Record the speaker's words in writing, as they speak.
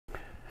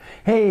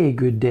Hey,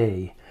 good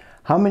day.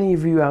 How many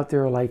of you out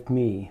there are like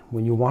me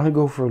when you want to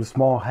go for a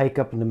small hike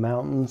up in the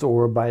mountains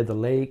or by the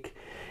lake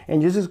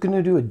and you're just going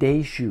to do a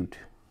day shoot?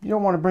 You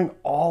don't want to bring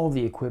all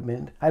the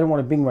equipment. I don't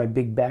want to bring my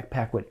big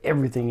backpack with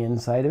everything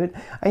inside of it.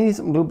 I need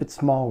something a little bit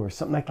smaller,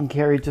 something I can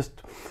carry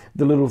just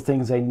the little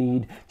things I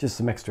need, just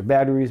some extra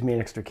batteries, maybe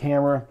an extra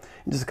camera,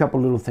 and just a couple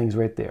little things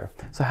right there.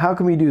 So how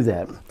can we do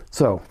that?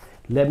 So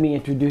let me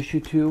introduce you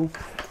to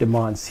the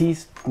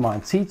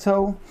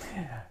Mosiso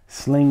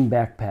Sling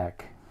backpack.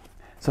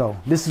 So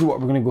this is what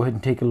we're going to go ahead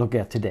and take a look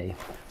at today.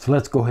 So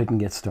let's go ahead and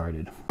get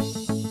started.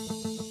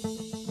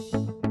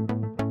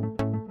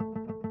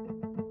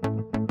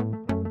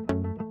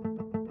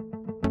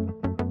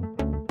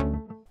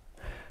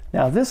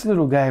 Now this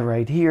little guy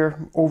right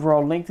here,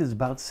 overall length is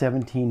about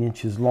 17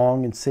 inches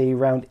long and say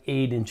around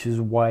 8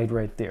 inches wide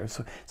right there.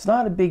 So it's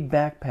not a big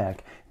backpack.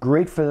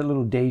 Great for that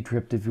little day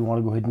trip if you want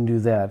to go ahead and do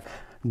that.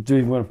 Do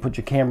you want to put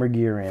your camera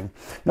gear in?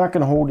 Not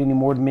going to hold any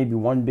more than maybe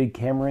one big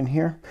camera in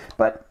here,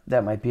 but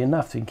that might be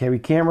enough. So you can carry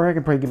camera. I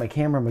can probably get my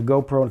camera, my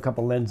GoPro, and a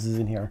couple lenses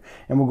in here.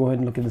 And we'll go ahead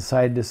and look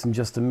inside this in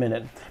just a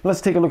minute. But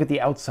let's take a look at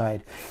the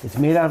outside. It's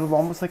made out of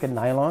almost like a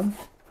nylon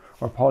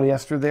or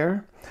polyester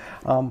there.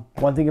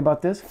 One thing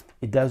about this,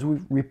 it does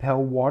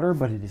repel water,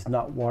 but it is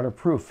not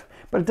waterproof.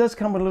 But it does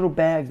come with a little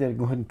bag that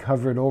go ahead and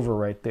cover it over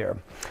right there.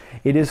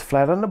 It is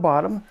flat on the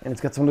bottom, and it's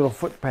got some little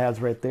foot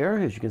pads right there,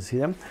 as you can see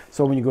them.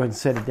 So when you go ahead and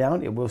set it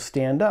down, it will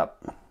stand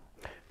up.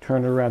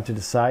 Turn it around to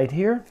the side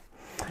here.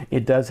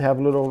 It does have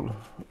a little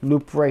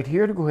loop right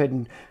here to go ahead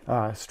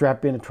and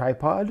strap in a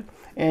tripod.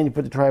 And you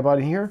put the tripod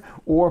in here,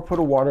 or put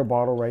a water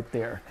bottle right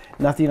there.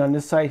 Nothing on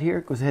this side here.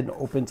 It goes ahead and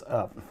opens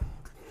up.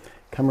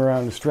 Come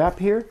around the strap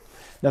here.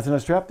 Nothing on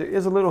the strap. There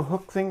is a little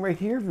hook thing right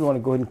here. If you want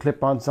to go ahead and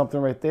clip on something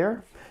right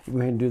there, you go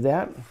ahead and do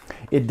that.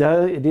 It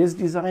is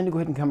designed to go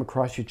ahead and come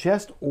across your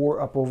chest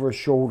or up over a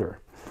shoulder.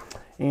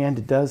 And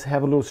it does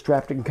have a little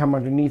strap that can come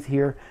underneath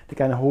here to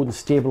kind of hold and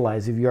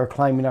stabilize if you are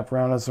climbing up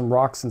around on some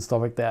rocks and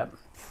stuff like that.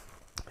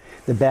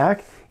 The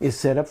back is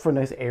set up for a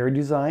nice air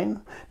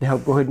design to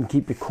help go ahead and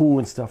keep you cool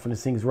and stuff when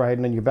this thing's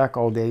riding on your back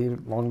all day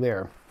long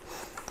there.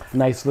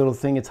 Nice little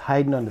thing it's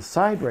hiding on the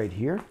side right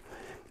here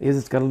is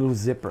it's got a little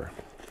zipper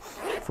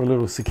for a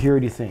little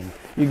security thing.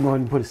 You can go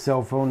ahead and put a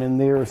cell phone in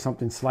there or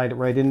something, slide it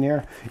right in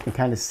there and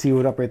kind of seal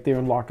it up right there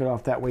and lock it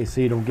off that way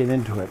so you don't get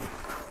into it.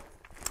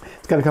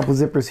 It's got a couple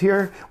zippers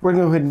here. We're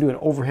going to go ahead and do an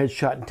overhead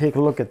shot and take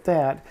a look at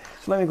that.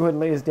 So let me go ahead and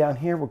lay this down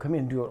here. We'll come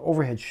in and do an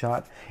overhead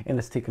shot and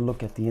let's take a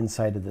look at the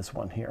inside of this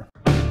one here.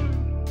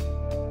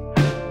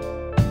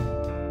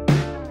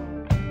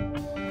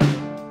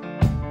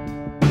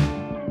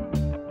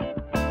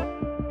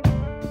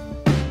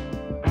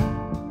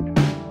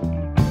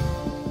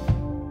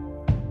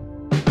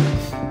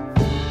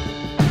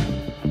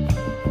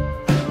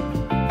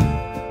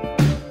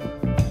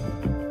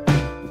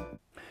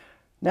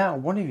 Now,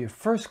 one of your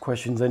first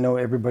questions I know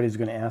everybody's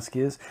going to ask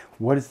is,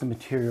 what is the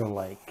material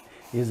like?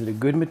 Is it a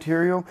good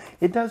material?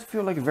 It does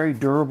feel like a very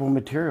durable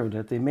material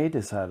that they made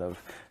this out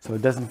of. So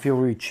it doesn't feel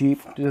really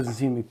cheap. It doesn't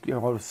seem,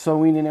 all the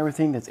sewing and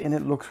everything that's in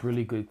it looks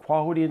really good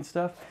quality and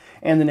stuff.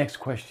 And the next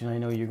question I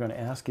know you're going to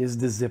ask is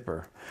the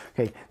zipper.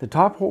 Okay,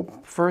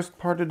 the first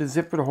part of the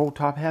zipper, the whole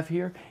top half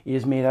here,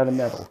 is made out of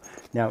metal.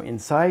 Now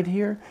inside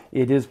here,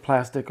 it is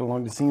plastic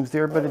along the seams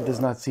there, but it does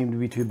not seem to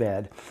be too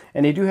bad.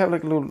 And they do have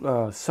like a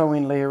little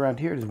sewing layer around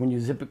here. When you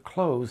zip it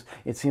closed,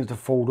 it seems to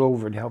fold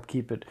over to help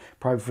keep it,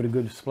 probably for the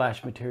good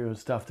splash material and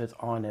stuff that's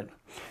on it.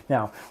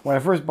 Now, when I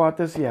first bought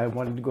this, yeah, I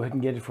wanted to go ahead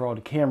and get it for all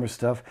the camera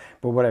stuff,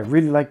 but what I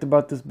really liked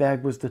about this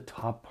bag was the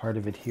top part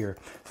of it here.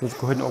 So let's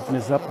go ahead and open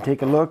this up and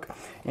take a look.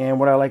 And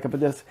what I like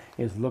about this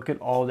is look at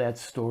all that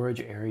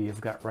storage area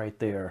you've got right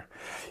there.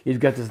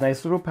 You've got this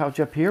nice little pouch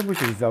up here,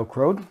 which is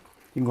Velcroed. You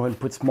can go ahead and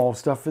put small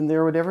stuff in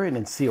there or whatever, and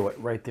then seal it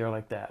right there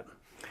like that.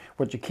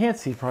 What you can't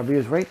see probably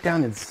is right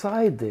down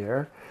inside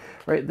there,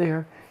 right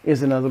there,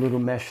 is another little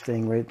mesh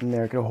thing right in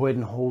there. It can go ahead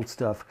and hold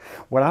stuff.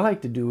 What I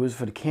like to do is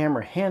for the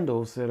camera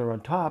handles that are on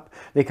top,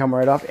 they come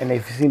right up and they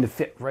seem to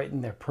fit right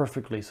in there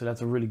perfectly. So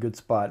that's a really good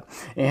spot.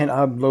 And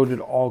I've loaded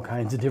all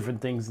kinds of different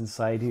things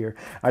inside here.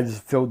 I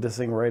just filled this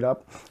thing right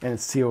up and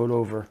it's sealed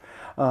over.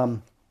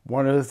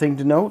 One other thing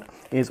to note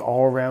is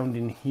all around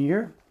in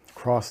here,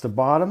 across the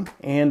bottom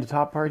and the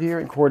top part here,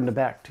 and cord in the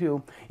back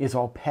too, is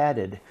all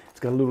padded. It's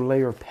got a little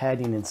layer of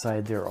padding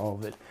inside there, all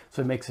of it.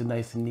 So it makes it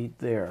nice and neat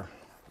there.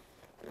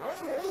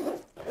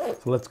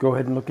 So let's go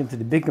ahead and look into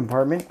the big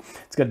compartment.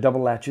 It's got double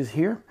latches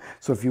here.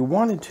 So if you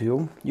wanted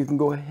to, you can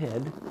go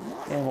ahead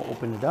and we'll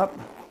open it up.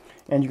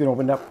 And you can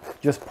open it up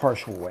just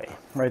partial way.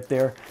 Right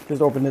there.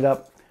 Just open it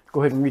up.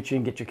 Go ahead and reach in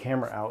and get your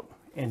camera out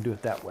and do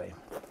it that way.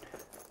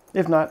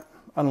 If not,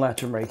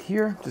 unlatch them right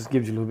here. Just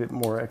gives you a little bit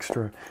more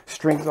extra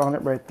strength on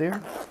it right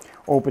there.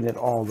 Open it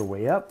all the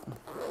way up.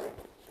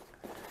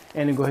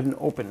 And then go ahead and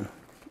open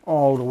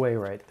all the way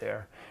right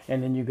there.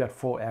 And then you've got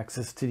full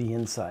access to the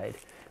inside.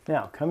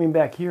 Now, coming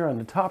back here on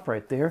the top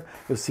right there,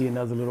 you'll see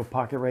another little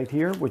pocket right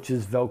here, which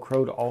is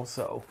Velcroed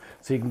also.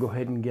 So you can go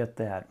ahead and get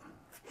that.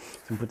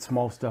 So put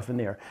small stuff in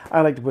there.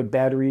 I like to put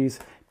batteries,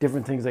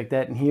 different things like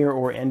that in here,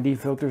 or ND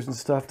filters and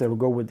stuff that will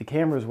go with the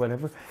cameras,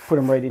 whatever. Put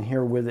them right in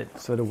here with it,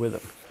 so they're with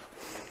them.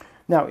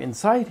 Now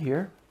inside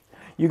here,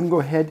 you can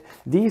go ahead,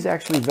 these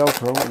actually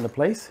Velcro into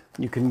place.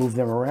 You can move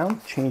them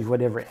around, change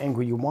whatever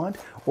angle you want,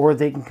 or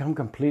they can come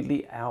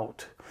completely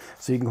out.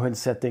 So you can go ahead and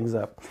set things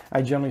up.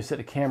 I generally set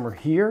a camera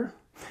here,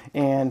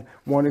 and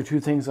 1 or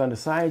 2 things on the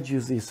sides,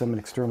 usually some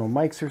external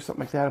mics or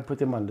something like that. I put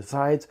them on the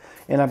sides,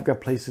 and I've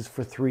got places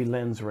for 3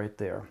 lenses right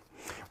there.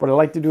 What I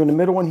like to do in the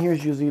middle one here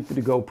is usually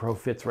the GoPro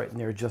fits right in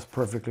there, just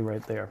perfectly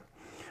right there.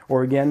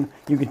 Or again,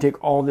 you can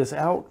take all this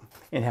out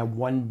and have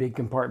one big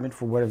compartment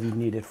for whatever you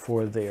need it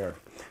for there.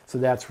 So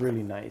that's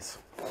really nice.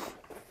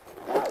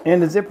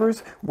 And the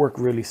zippers work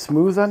really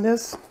smooth on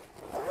this.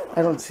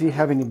 I don't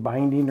have any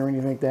binding or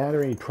anything like that,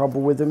 or any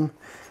trouble with them.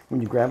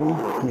 When you grab them,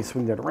 let me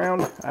swing that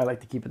around. I like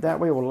to keep it that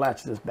way. We'll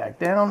latch this back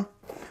down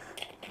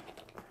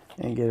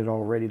and get it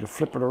all ready to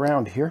flip it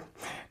around here.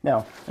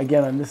 Now,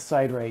 again, on this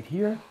side right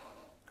here,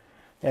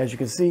 as you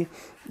can see,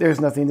 there's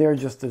nothing there,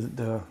 just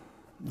the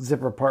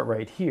zipper part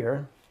right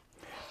here.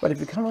 But if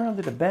you come around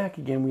to the back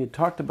again, we had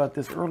talked about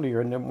this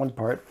earlier, and then one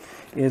part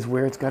is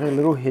where it's got a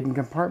little hidden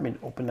compartment.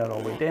 Open that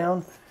all the way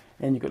down,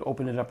 and you can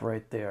open it up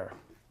right there.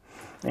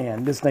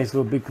 And this nice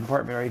little big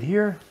compartment right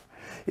here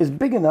is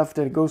big enough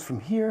that it goes from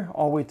here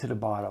all the way to the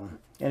bottom,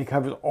 and it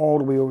covers all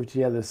the way over to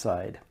the other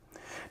side.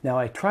 Now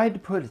I tried to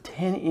put a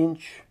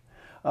 10-inch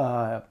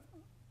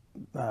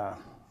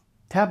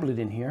tablet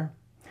in here,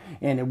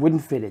 and it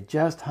wouldn't fit. It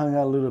just hung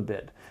out a little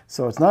bit.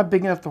 So it's not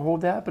big enough to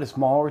hold that, but a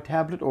smaller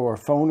tablet or a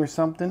phone or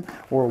something,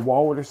 or a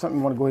wallet or something,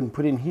 you want to go ahead and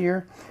put in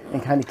here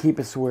and kind of keep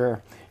it so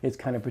where it's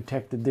kind of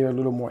protected there, a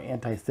little more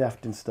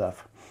anti-theft and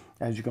stuff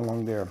as you go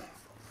along there.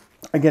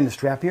 Again, the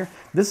strap here,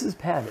 this is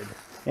padded.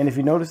 And if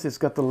you notice, it's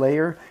got the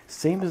layer,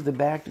 same as the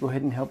back, to go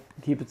ahead and help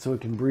keep it so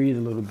it can breathe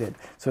a little bit,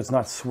 so it's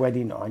not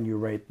sweating on you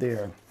right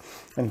there.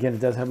 And again, it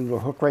does have a little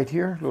hook right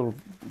here, a little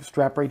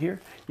strap right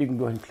here. You can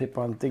go ahead and clip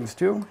on things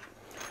too.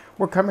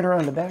 We're coming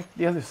around the back,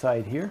 the other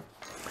side here.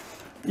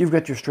 You've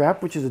got your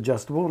strap, which is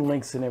adjustable,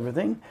 links and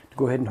everything, to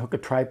go ahead and hook a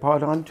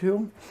tripod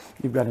onto.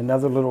 You've got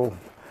another little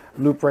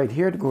loop right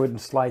here to go ahead and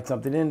slide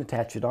something in,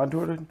 attach it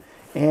onto it.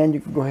 And you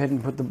can go ahead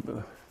and put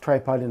the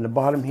tripod in the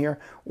bottom here,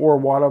 or a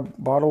water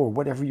bottle, or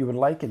whatever you would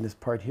like in this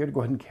part here to go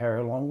ahead and carry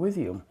along with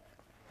you.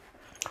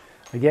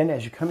 Again,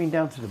 as you're coming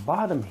down to the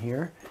bottom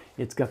here,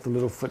 it's got the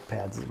little foot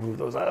pads. Let's move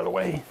those out of the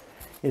way.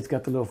 It's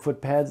got the little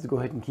foot pads to go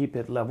ahead and keep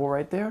it level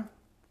right there.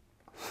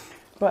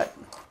 But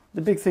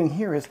the big thing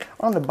here is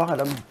on the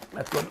bottom,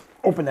 let's go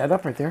open that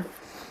up right there.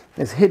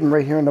 It's hidden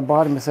right here on the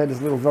bottom inside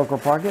this little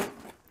Velcro pocket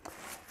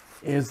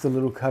is the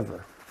little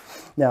cover.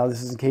 Now,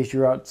 this is in case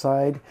you're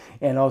outside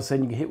and all of a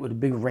sudden you get hit with a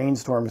big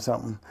rainstorm or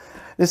something.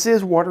 This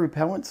is water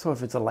repellent, so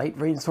if it's a light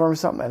rainstorm or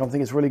something, I don't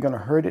think it's really going to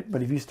hurt it.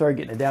 But if you start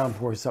getting a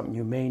downpour or something,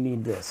 you may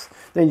need this.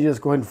 Then you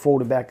just go ahead and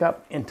fold it back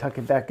up and tuck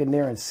it back in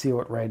there and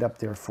seal it right up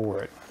there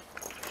for it.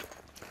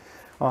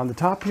 On the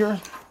top here,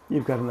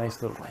 you've got a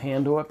nice little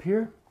handle up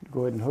here.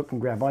 Go ahead and hook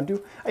and grab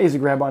onto. I usually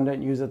grab onto it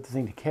and use that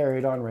thing to carry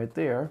it on right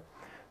there.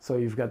 So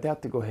you've got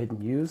that to go ahead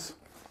and use.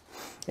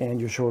 And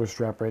your shoulder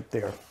strap right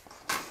there.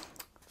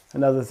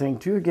 Another thing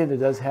too, again, it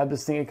does have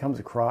this thing that comes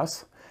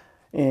across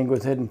and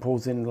goes ahead and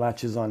pulls in and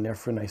latches on there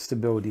for nice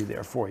stability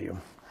there for you.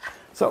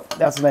 So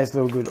that's a nice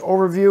little good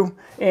overview.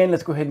 And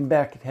let's go ahead and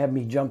have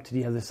me jump to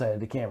the other side of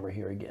the camera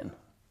here again.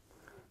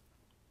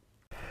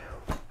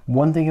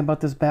 One thing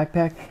about this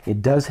backpack,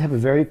 it does have a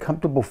very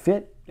comfortable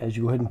fit as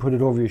you go ahead and put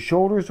it over your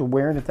shoulders or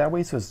wearing it that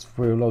way. So it's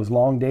for those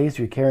long days,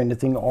 you're carrying the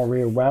thing all the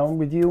way around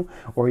with you,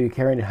 or you're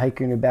carrying it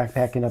hiking or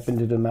backpacking up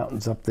into the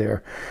mountains up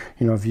there.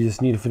 You know, if you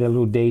just need it for that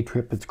little day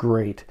trip, it's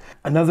great.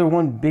 Another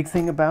one big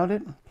thing about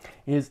it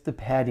is the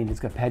padding. It's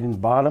got padding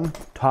bottom,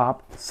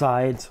 top,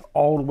 sides,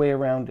 all the way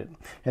around it.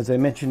 As I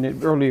mentioned it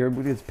earlier,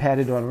 it's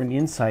padded on the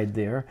inside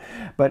there,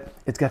 but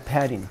it's got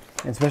padding,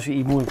 and especially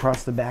even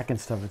across the back and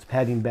stuff, it's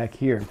padding back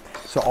here.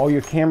 So all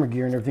your camera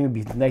gear and everything will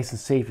be nice and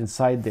safe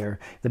inside there.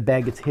 If the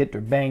bag gets hit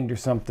or banged or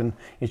something,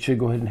 it should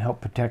go ahead and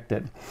help protect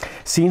it.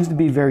 Seems to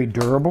be very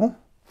durable.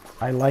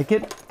 I like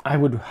it. I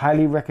would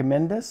highly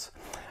recommend this.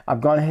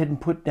 I've gone ahead and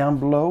put down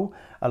below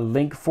a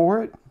link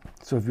for it.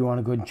 So if you want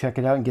to go ahead and check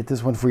it out and get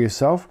this one for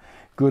yourself,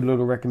 good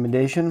little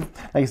recommendation.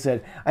 Like I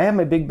said, I have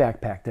my big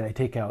backpack that I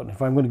take out.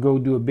 If I'm going to go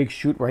do a big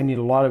shoot where I need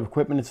a lot of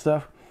equipment and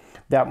stuff,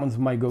 that one's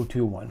my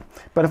go-to one.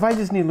 But if I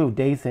just need a little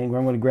day thing where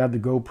I'm going to grab the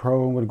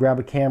GoPro, I'm going to grab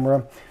a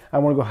camera, I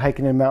want to go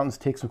hiking in the mountains,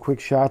 take some quick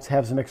shots,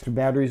 have some extra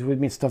batteries with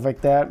me and stuff like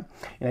that,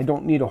 and I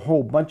don't need a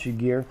whole bunch of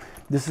gear,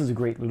 this is a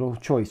great little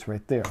choice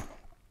right there.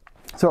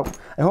 So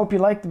I hope you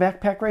like the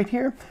backpack right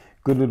here.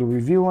 Good little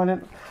review on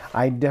it.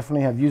 I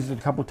definitely have used it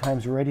a couple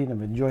times already and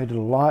I've enjoyed it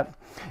a lot.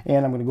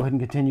 And I'm going to go ahead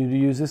and continue to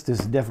use this. This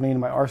is definitely in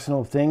my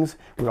arsenal of things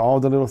with all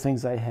the little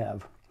things I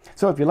have.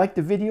 So if you liked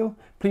the video,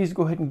 please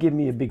go ahead and give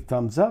me a big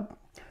thumbs up.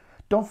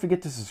 Don't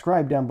forget to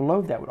subscribe down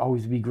below. That would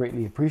always be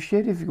greatly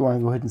appreciated if you want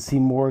to go ahead and see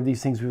more of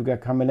these things we've got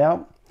coming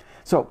out.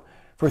 So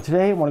for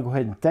today, I want to go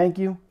ahead and thank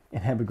you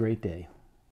and have a great day.